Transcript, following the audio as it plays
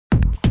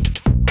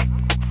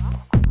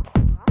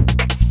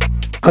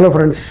Hello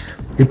friends,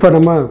 இப்போ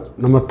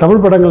நம்ம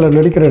தமிழ் படங்களில்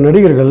நடிக்கிற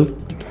நடிகர்கள்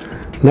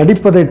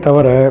நடிப்பதை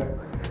தவிர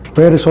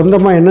வேறு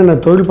சொந்தமாக என்னென்ன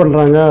தொழில்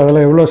பண்ணுறாங்க,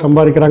 அதில் எவ்வளோ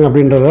சம்பாதிக்கிறாங்க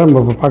அப்படின்றத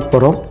நம்ம இப்போ பார்க்க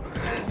போகிறோம்.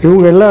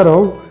 இவங்க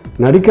எல்லாரும்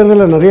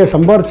நடிக்கிறதுல நிறைய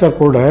சம்பாதிச்சா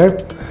கூட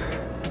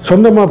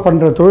சொந்தமாக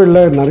பண்ணுற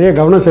தொழிலில் நிறைய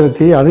கவனம்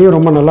செலுத்தி அதையும்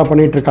ரொம்ப நல்லா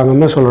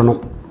பண்ணிகிட்ருக்காங்கன்னு தான்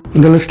சொல்லணும்.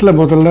 இந்த லிஸ்ட்டில்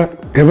முதல்ல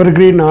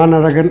எவர்கிரீன்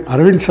ஆனழகன்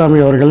அரவிந்த் சாமி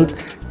அவர்கள்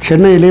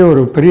சென்னையிலே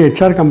ஒரு பெரிய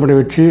HR கம்பெனி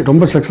வச்சு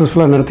ரொம்ப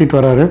சக்ஸஸ்ஃபுல்லாக நடத்திட்டு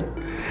வராரு.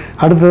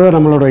 அடுத்ததாக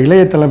நம்மளோட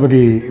இளைய தளபதி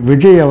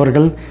விஜய்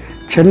அவர்கள்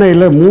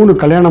சென்னையில் 3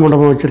 கல்யாண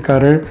மண்டபம்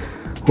வச்சுருக்காரு.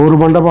 ஒரு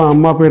மண்டபம்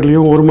அம்மா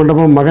பேர்லேயும், ஒரு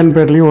மண்டபம் மகன்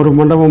பேர்லேயும், ஒரு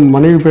மண்டபம்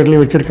மனைவி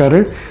பேர்லேயும் வச்சுருக்காரு.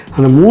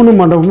 அந்த 3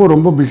 மண்டபமும்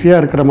ரொம்ப பிஸியாக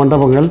இருக்கிற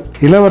மண்டபங்கள்.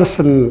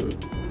 இளவரசன்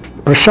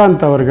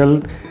பிரசாந்த் அவர்கள்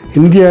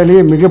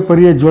இந்தியாவிலேயே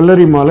மிகப்பெரிய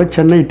ஜுவல்லரி மாலை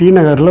சென்னை டி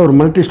நகரில் ஒரு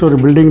மல்டி ஸ்டோரி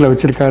பில்டிங்கில்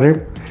வச்சுருக்காரு.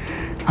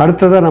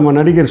 அடுத்ததாக நம்ம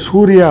நடிகர்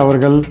சூர்யா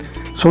அவர்கள்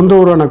சொந்த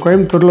ஊரான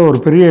கோயம்புத்தூரில் ஒரு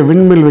பெரிய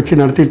விண்மில்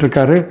வச்சு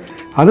நடத்திட்டுருக்காரு.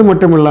 அது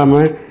மட்டும்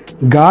இல்லாமல்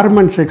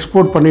கார்மெண்ட்ஸ்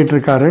எக்ஸ்போர்ட்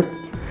பண்ணிகிட்ருக்காரு.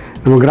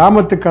 நம்ம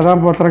கிராமத்து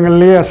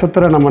கதாபாத்திரங்கள்லேயே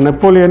அசத்துற நம்ம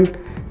நெப்போலியன்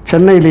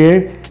சென்னையிலேயே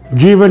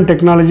ஜீவன்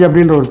டெக்னாலஜி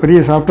அப்படின்ற ஒரு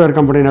பெரிய சாஃப்ட்வேர்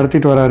கம்பெனி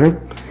நடத்திட்டு வராரு.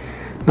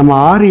 நம்ம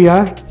ஆரியா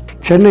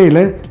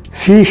சென்னையில்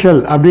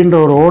சீஷல் அப்படின்ற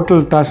ஒரு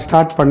ஹோட்டல்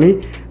ஸ்டார்ட் பண்ணி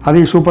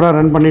அதையும் சூப்பராக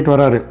ரன் பண்ணிட்டு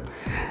வராரு.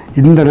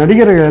 இந்த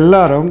நடிகர்கள்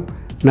எல்லாரும்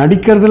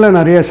நடிக்கிறதுல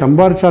நிறைய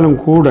சம்பாதிச்சாலும்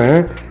கூட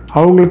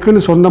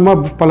அவங்களுக்குன்னு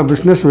சொந்தமாக பல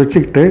பிஸ்னஸ்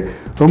வச்சுக்கிட்டு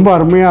ரொம்ப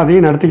அருமையாக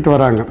அதையும் நடத்திக்கிட்டு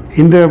வராங்க.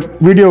 இந்த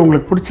வீடியோ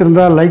உங்களுக்கு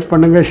பிடிச்சிருந்தா லைக்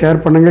பண்ணுங்கள்,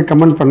 ஷேர் பண்ணுங்கள்,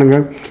 கமெண்ட்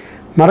பண்ணுங்கள்.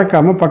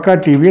 மறக்காமல் பக்கா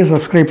டிவியை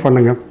சப்ஸ்கிரைப்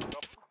பண்ணுங்கள்.